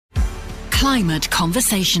Climate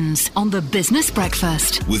Conversations on the Business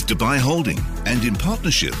Breakfast. With Dubai Holding and in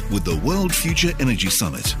partnership with the World Future Energy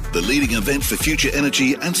Summit, the leading event for future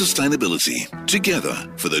energy and sustainability. Together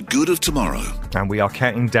for the good of tomorrow. And we are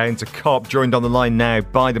counting down to COP, joined on the line now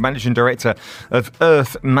by the Managing Director of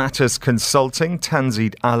Earth Matters Consulting,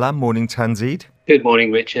 Tanzeed Alam. Morning, Tanzeed. Good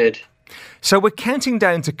morning, Richard. So we're counting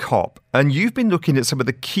down to COP, and you've been looking at some of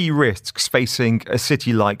the key risks facing a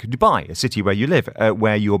city like Dubai, a city where you live,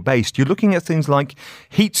 where you're based. You're looking at things like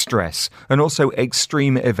heat stress and also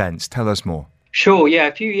extreme events. Tell us more. Sure. Yeah.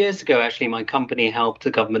 A few years ago, actually, my company helped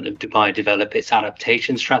the government of Dubai develop its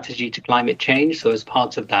adaptation strategy to climate change. So as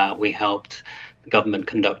part of that, we helped the government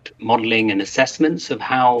conduct modelling and assessments of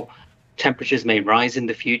how temperatures may rise in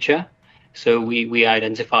the future. So we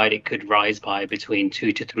identified it could rise by between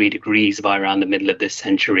 2 to 3 degrees by around the middle of this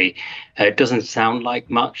century. It doesn't sound like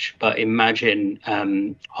much, but imagine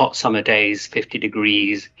hot summer days, 50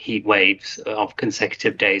 degrees, heat waves of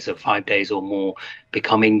consecutive days of 5 days or more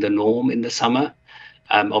becoming the norm in the summer.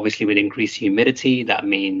 Obviously, with increased humidity, that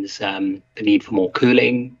means the need for more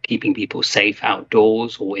cooling, keeping people safe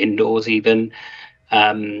outdoors or indoors even.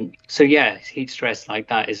 Heat stress like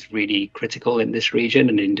that is really critical in this region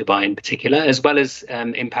and in Dubai in particular, as well as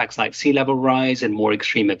impacts like sea level rise and more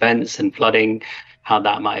extreme events and flooding, how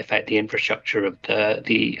that might affect the infrastructure of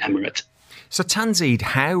the Emirate. So Tanzeed,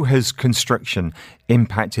 how has construction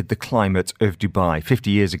impacted the climate of Dubai?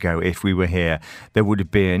 50 years ago, if we were here, there would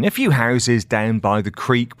have been a few houses down by the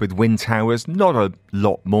creek with wind towers, not a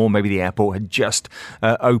lot more. Maybe the airport had just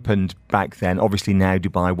opened back then. Obviously now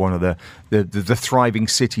Dubai, one of the thriving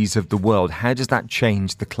cities of the world. How does that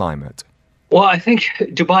change the climate? Well, I think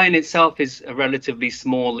Dubai in itself is a relatively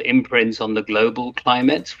small imprint on the global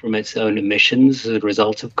climate from its own emissions as a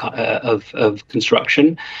result of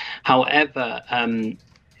construction. However,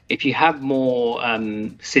 if you have more a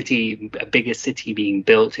bigger city being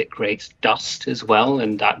built, it creates dust as well,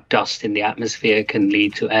 and that dust in the atmosphere can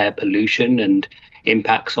lead to air pollution and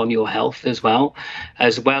impacts on your health as well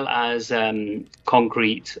as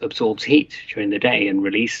concrete absorbs heat during the day and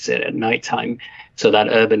releases it at nighttime. So that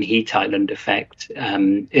urban heat island effect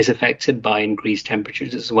is affected by increased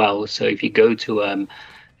temperatures as well. So if you go to a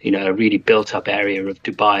really built up area of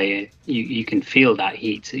Dubai, you can feel that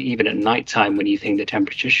heat even at nighttime when you think the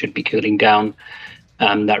temperature should be cooling down.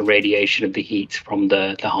 That radiation of the heat from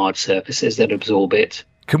the hard surfaces that absorb it.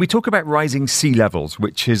 Can we talk about rising sea levels,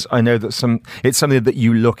 which is, I know that it's something that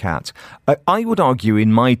you look at. I would argue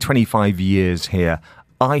in my 25 years here,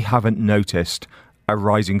 I haven't noticed a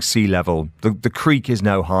rising sea level. The creek is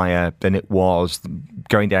no higher than it was.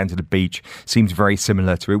 Going down to the beach seems very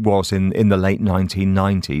similar to it was in the late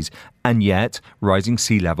 1990s. And yet, rising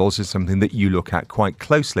sea levels is something that you look at quite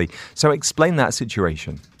closely. So explain that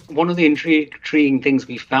situation. One of the intriguing things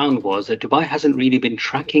we found was that Dubai hasn't really been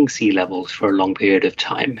tracking sea levels for a long period of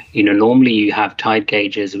time. Normally you have tide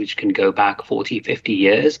gauges which can go back 40, 50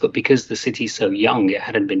 years, but because the city's so young, it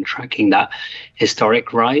hadn't been tracking that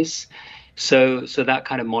historic rise. So that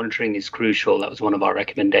kind of monitoring is crucial. That was one of our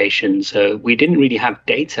recommendations. So we didn't really have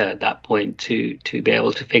data at that point to be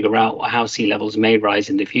able to figure out how sea levels may rise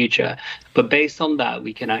in the future. But based on that,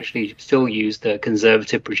 we can actually still use the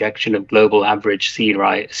conservative projection of global average sea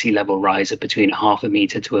level rise of between 0.5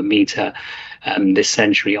 meter to 1 meter this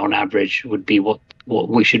century on average would be what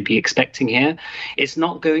we should be expecting here. It's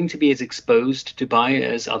not going to be as exposed to Dubai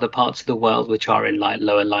as other parts of the world, which are in like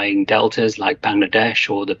lower lying deltas like Bangladesh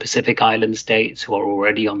or the Pacific Island states, who are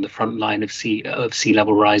already on the front line of sea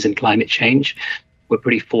level rise and climate change. We're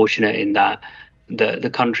pretty fortunate in that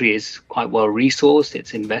the country is quite well resourced.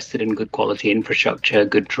 It's invested in good quality infrastructure,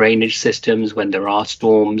 good drainage systems when there are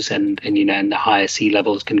storms, and the higher sea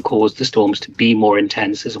levels can cause the storms to be more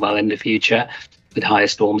intense as well in the future with higher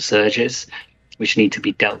storm surges, which need to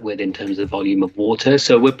be dealt with in terms of volume of water.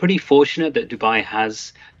 So we're pretty fortunate that Dubai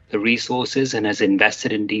has the resources and has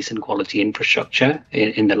invested in decent quality infrastructure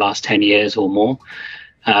in the last 10 years or more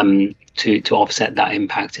to offset that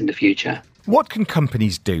impact in the future. What can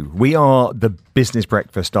companies do? We are the business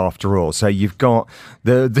breakfast after all. So you've got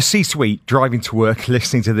the C-suite driving to work,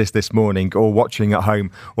 listening to this morning or watching at home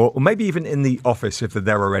or maybe even in the office if they're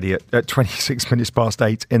there already at 26 minutes past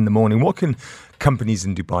 8 in the morning. What can companies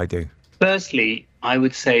in Dubai do? Firstly, I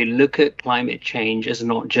would say look at climate change as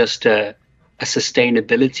not just a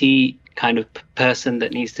sustainability kind of person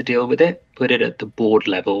that needs to deal with it. Put it at the board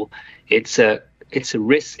level. It's a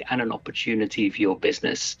risk and an opportunity for your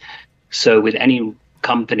business. So with any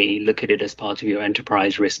company, look at it as part of your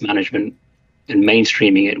enterprise risk management and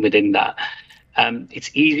mainstreaming it within that.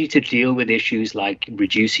 It's easy to deal with issues like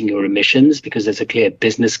reducing your emissions because there's a clear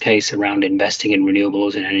business case around investing in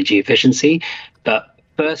renewables and energy efficiency. But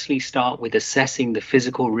firstly, start with assessing the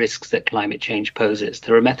physical risks that climate change poses.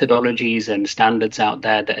 There are methodologies and standards out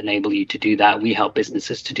there that enable you to do that. We help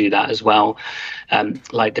businesses to do that as well.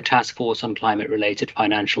 Like the Task Force on Climate-Related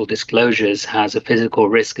Financial Disclosures has a physical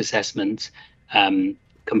risk assessment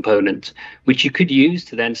component, which you could use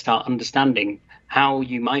to then start understanding how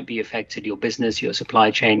you might be affected, your business, your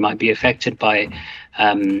supply chain might be affected by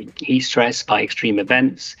heat stress, by extreme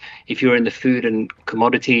events. If you're in the food and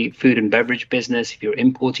beverage business, if you're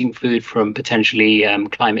importing food from potentially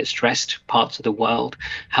climate-stressed parts of the world,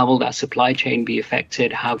 how will that supply chain be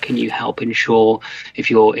affected? How can you help ensure,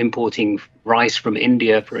 if you're importing rice from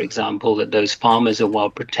India, for example, that those farmers are well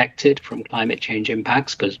protected from climate change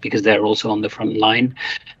impacts, because they're also on the front line,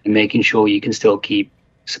 and making sure you can still keep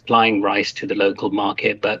supplying rice to the local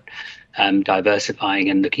market, but diversifying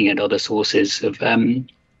and looking at other sources of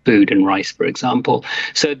food and rice, for example.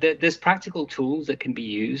 So there's practical tools that can be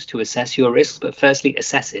used to assess your risks, but firstly,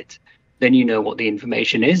 assess it. Then you know what the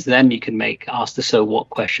information is. Then you can ask the so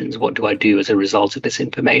what questions. What do I do as a result of this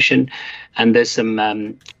information? And there's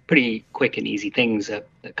some pretty quick and easy things that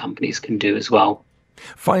companies can do as well.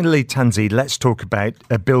 Finally, Tanzid, let's talk about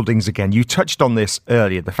buildings again. You touched on this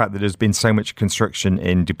earlier, the fact that there's been so much construction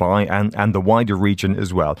in Dubai and the wider region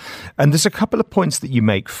as well. And there's a couple of points that you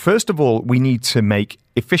make. First of all, we need to make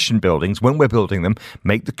efficient buildings when we're building them,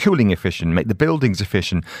 make the cooling efficient, make the buildings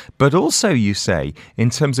efficient. But also, you say, in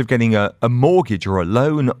terms of getting a mortgage or a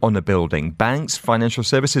loan on a building, banks, financial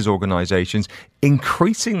services organisations,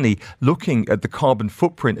 increasingly looking at the carbon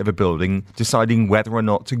footprint of a building, deciding whether or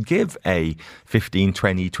not to give a 15,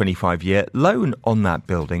 20, 25-year loan on that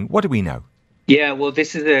building. What do we know? Yeah, well,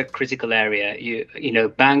 this is a critical area. You know,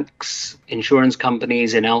 banks, insurance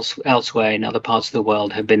companies, and elsewhere in other parts of the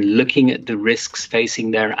world have been looking at the risks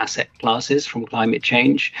facing their asset classes from climate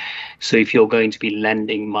change. So if you're going to be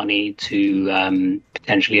lending money to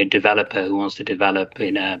potentially a developer who wants to develop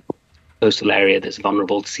in a coastal area that's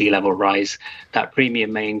vulnerable to sea level rise, that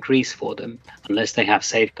premium may increase for them unless they have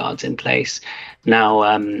safeguards in place.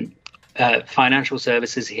 Now, financial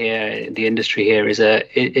services here, the industry here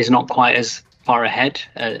is not quite as far ahead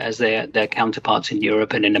as their counterparts in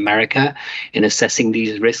Europe and in America in assessing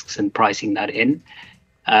these risks and pricing that in.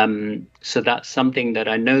 So that's something that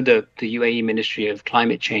I know the UAE Ministry of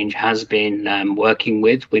Climate Change has been working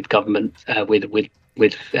with government,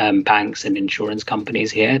 with banks and insurance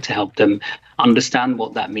companies here to help them understand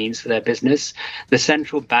what that means for their business. The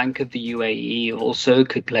Central Bank of the UAE also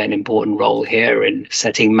could play an important role here in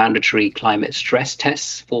setting mandatory climate stress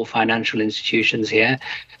tests for financial institutions here,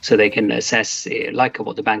 so they can assess, like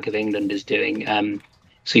what the Bank of England is doing.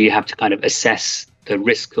 So you have to kind of assess the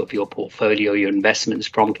risk of your portfolio, your investments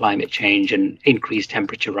from climate change and increased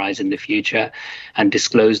temperature rise in the future, and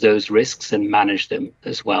disclose those risks and manage them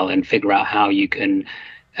as well, and figure out how you can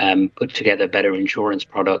put together better insurance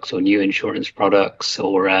products or new insurance products,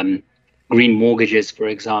 or green mortgages, for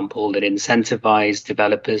example, that incentivize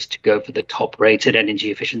developers to go for the top rated energy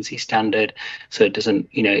efficiency standard. So it doesn't,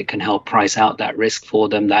 it can help price out that risk for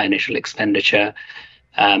them, that initial expenditure.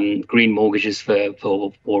 Green mortgages for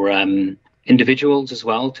individuals as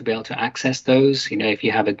well, to be able to access those. If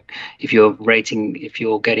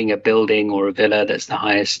you're getting a building or a villa that's the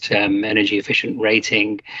highest energy efficient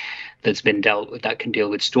rating that's been dealt with, that can deal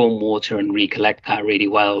with stormwater and recollect that really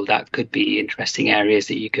well, that could be interesting areas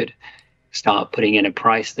that you could start putting in a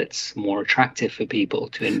price that's more attractive for people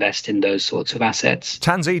to invest in those sorts of assets.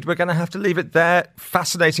 Tanzid, we're going to have to leave it there.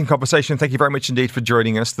 Fascinating conversation. Thank you very much indeed for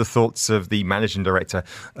joining us. The thoughts of the Managing Director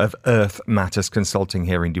of Earth Matters Consulting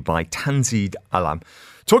here in Dubai, Tanzid Alam,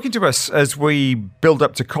 talking to us as we build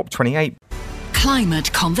up to COP28.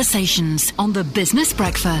 Climate Conversations on the Business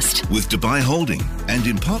Breakfast. With Dubai Holding and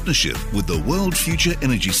in partnership with the World Future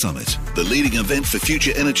Energy Summit, the leading event for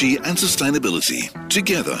future energy and sustainability.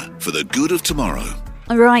 Together for the good of tomorrow.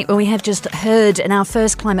 All right, well, we have just heard in our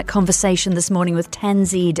first climate conversation this morning with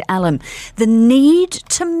Tanzid Alam the need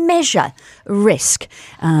to measure risk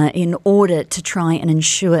in order to try and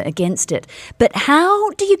insure against it. But how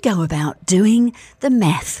do you go about doing the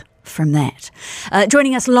math from that?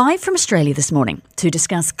 Joining us live from Australia this morning to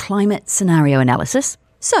discuss climate scenario analysis,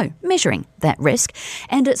 so measuring that risk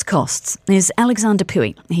and its costs, is Alexander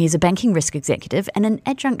Pui. He's a banking risk executive and an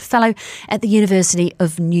adjunct fellow at the University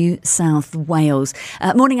of New South Wales.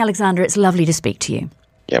 Morning, Alexander. It's lovely to speak to you.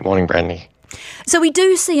 Yeah, morning, Brandy. So we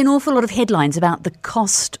do see an awful lot of headlines about the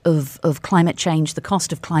cost of climate change, the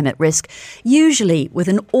cost of climate risk, usually with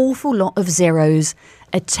an awful lot of zeros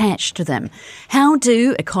attached to them. How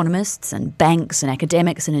do economists and banks and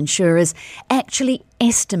academics and insurers actually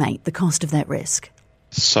estimate the cost of that risk?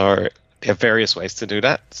 So there are various ways to do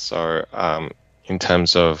that. So in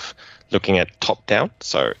terms of looking at top-down,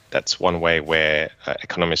 so that's one way where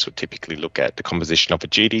economists would typically look at the composition of a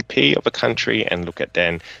GDP of a country and look at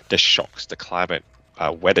then the shocks, the climate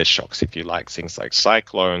weather shocks, if you like, things like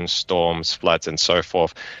cyclones, storms, floods, and so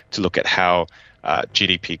forth, to look at how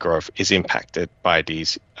GDP growth is impacted by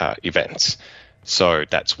these events. So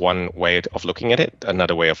that's one way of looking at it.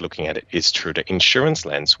 Another way of looking at it is through the insurance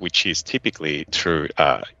lens, which is typically through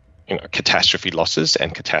catastrophe losses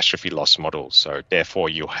and catastrophe loss models. So therefore,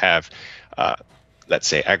 you have, let's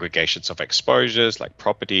say, aggregations of exposures like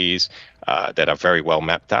properties that are very well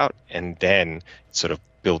mapped out, and then sort of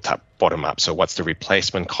built up bottom up. So what's the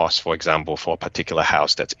replacement cost, for example, for a particular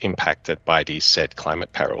house that's impacted by these said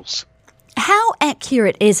climate perils? How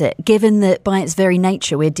accurate is it, given that by its very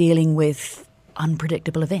nature we're dealing with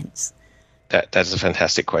unpredictable events? That's a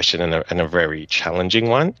fantastic question and a very challenging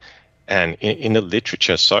one. And in the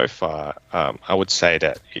literature so far, I would say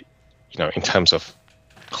that, in terms of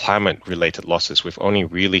climate-related losses, we've only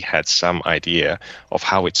really had some idea of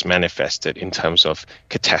how it's manifested in terms of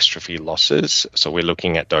catastrophe losses. So we're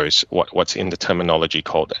looking at those, what's in the terminology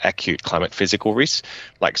called acute climate physical risks,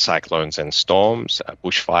 like cyclones and storms,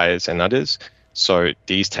 bushfires and others. So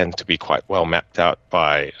these tend to be quite well mapped out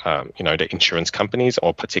by, the insurance companies,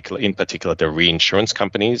 or in particular the reinsurance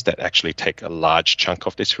companies that actually take a large chunk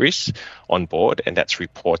of this risk on board, and that's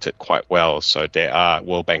reported quite well. So there are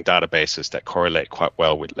World Bank databases that correlate quite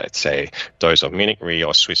well with, let's say, those of Munich Re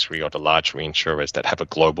or Swiss Re or the large reinsurers that have a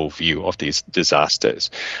global view of these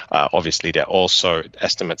disasters. Obviously, there are also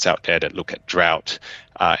estimates out there that look at drought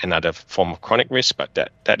and other form of chronic risk, but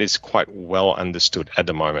that is quite well understood at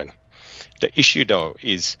the moment. The issue, though,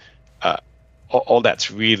 is all that's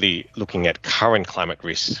really looking at current climate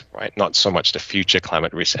risks, right? Not so much the future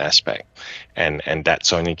climate risk aspect. And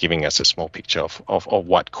that's only giving us a small picture of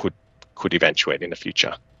what could eventuate in the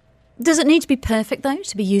future. Does it need to be perfect, though,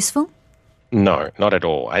 to be useful? No, not at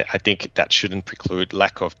all. I think that shouldn't preclude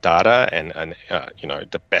lack of data, and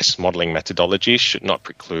the best modeling methodologies should not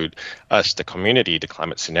preclude us, the community, the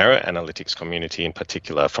climate scenario analytics community in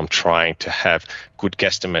particular, from trying to have good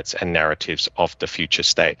guesstimates and narratives of the future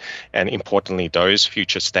state. And importantly, those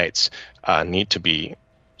future states need to be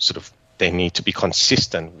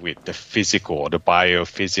consistent with the physical or the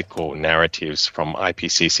biophysical narratives from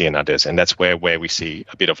IPCC and others. And that's where we see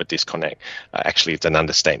a bit of a disconnect. Actually, it's an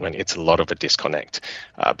understatement. It's a lot of a disconnect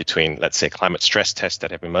between, let's say, climate stress tests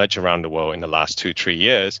that have emerged around the world in the last 2-3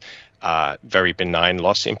 years, very benign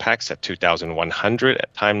loss impacts at 2,100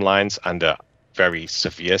 at timelines under very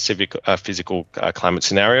severe physical climate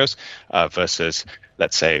scenarios versus,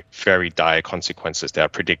 let's say, very dire consequences that are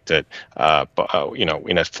predicted,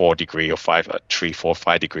 in a 4 degree or 3, 4,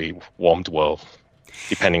 5 degree warmed world,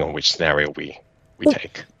 depending on which scenario we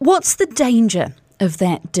take. What's the danger of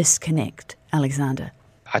that disconnect, Alexander?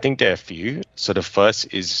 I think there are a few. So the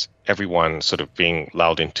first is everyone sort of being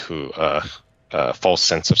lulled into a false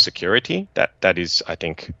sense of security. That is, I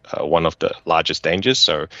think, one of the largest dangers.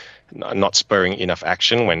 So not spurring enough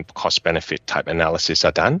action when cost-benefit type analysis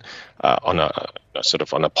are done on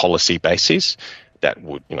a policy basis that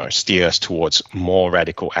would steer us towards more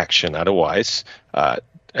radical action otherwise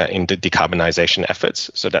in the decarbonization efforts.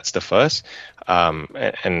 So that's the first,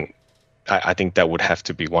 and I think that would have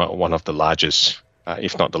to be one of the largest,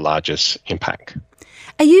 if not the largest, impact.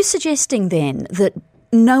 Are you suggesting then that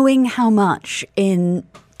knowing how much in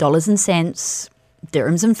dollars and cents,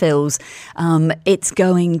 dirhams and fils, it's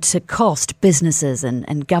going to cost businesses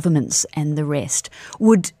and governments and the rest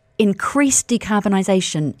would increase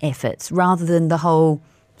decarbonisation efforts rather than the whole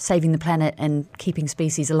saving the planet and keeping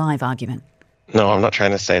species alive argument? No, I'm not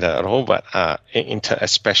trying to say that at all, but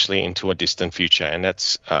especially into a distant future. And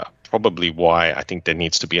that's probably why I think there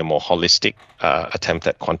needs to be a more holistic attempt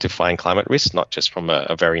at quantifying climate risk, not just from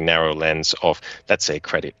a very narrow lens of, let's say,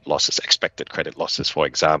 credit losses, expected credit losses, for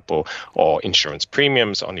example, or insurance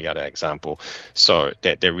premiums on the other example. So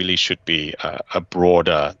there really should be a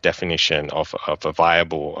broader definition of a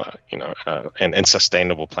viable, and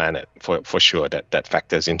sustainable planet for sure that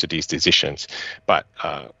factors into these decisions. But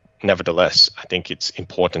nevertheless, I think it's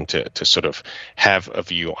important to sort of have a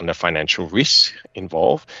view on the financial risks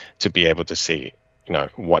involved to be able to see,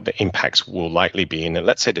 what the impacts will likely be in,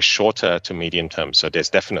 let's say, the shorter to medium term. So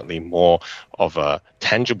there's definitely more of a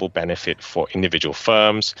tangible benefit for individual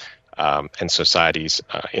firms, and societies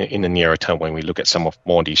in the nearer term when we look at some of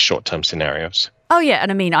more of these short-term scenarios. Oh, yeah.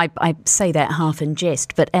 And I mean, I say that half in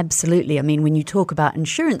jest, but absolutely. I mean, when you talk about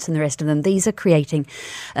insurance and the rest of them, these are creating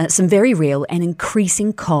some very real and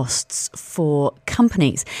increasing costs for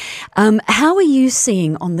companies. How are you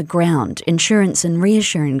seeing on the ground insurance and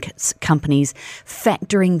reassurance companies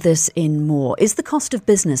factoring this in more? Is the cost of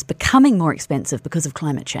business becoming more expensive because of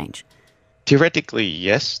climate change? Theoretically,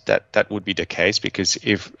 yes, that would be the case, because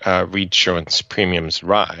if reinsurance premiums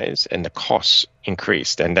rise and the costs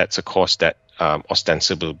increase, then that's a cost that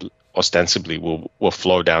ostensibly will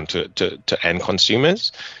flow down to end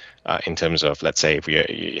consumers in terms of, let's say, if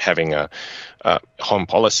we're having a home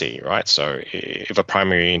policy, right? So if a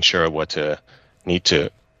primary insurer were to need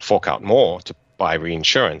to fork out more to buy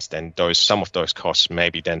reinsurance, then some of those costs may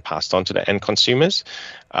be then passed on to the end consumers.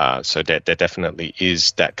 So there definitely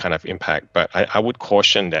is that kind of impact. But I would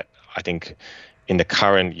caution that I think in the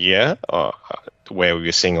current year, where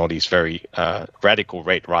we're seeing all these very radical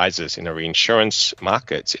rate rises in the reinsurance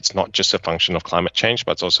markets, it's not just a function of climate change,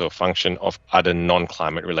 but it's also a function of other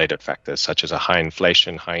non-climate related factors, such as a high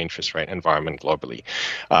inflation, high interest rate environment globally,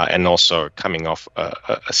 and also coming off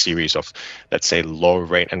a series of, let's say, low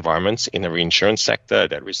rate environments in the reinsurance sector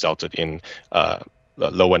that resulted in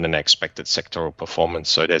lower than expected sectoral performance.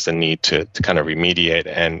 So there's a need to kind of remediate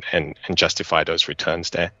and justify those returns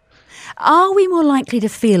there. Are we more likely to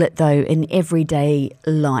feel it, though, in everyday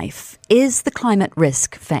life? Is the climate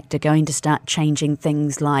risk factor going to start changing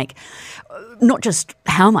things like not just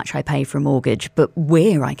how much I pay for a mortgage, but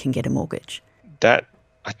where I can get a mortgage? That,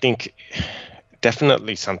 I think,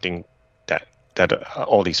 definitely something that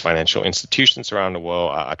all these financial institutions around the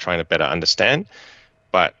world are trying to better understand.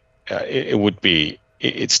 But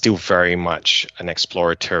it's still very much an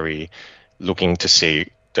exploratory, looking to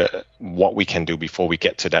see what we can do before we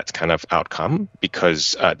get to that kind of outcome,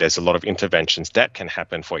 because there's a lot of interventions that can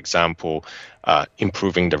happen. For example,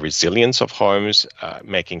 improving the resilience of homes,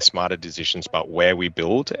 making smarter decisions about where we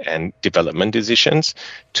build, and development decisions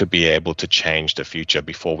to be able to change the future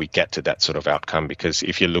before we get to that sort of outcome. Because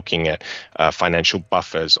if you're looking at financial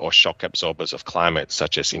buffers or shock absorbers of climate,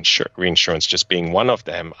 such as reinsurance just being one of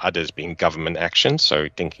them, others being government action, so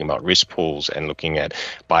thinking about risk pools and looking at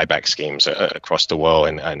buyback schemes across the world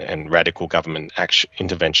and radical government action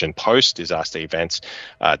intervention post disaster events,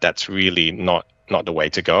 that's really not the way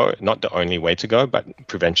to go, not the only way to go, but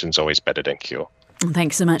prevention's always better than cure.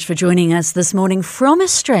 Thanks so much for joining us this morning from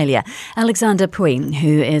Australia, Alexander Pui,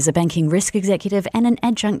 who is a banking risk executive and an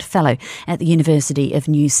adjunct fellow at the University of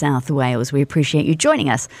New South Wales. We appreciate you joining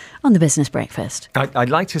us on the Business Breakfast. I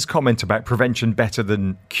liked his comment about prevention better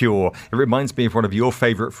than cure. It reminds me of one of your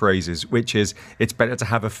favourite phrases, which is, it's better to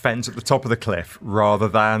have a fence at the top of the cliff rather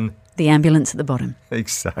than the ambulance at the bottom.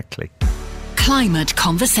 Exactly. Climate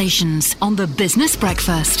Conversations on the Business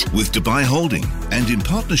Breakfast. With Dubai Holding and in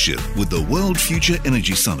partnership with the World Future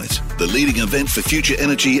Energy Summit, the leading event for future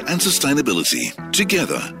energy and sustainability.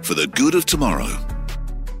 Together for the good of tomorrow.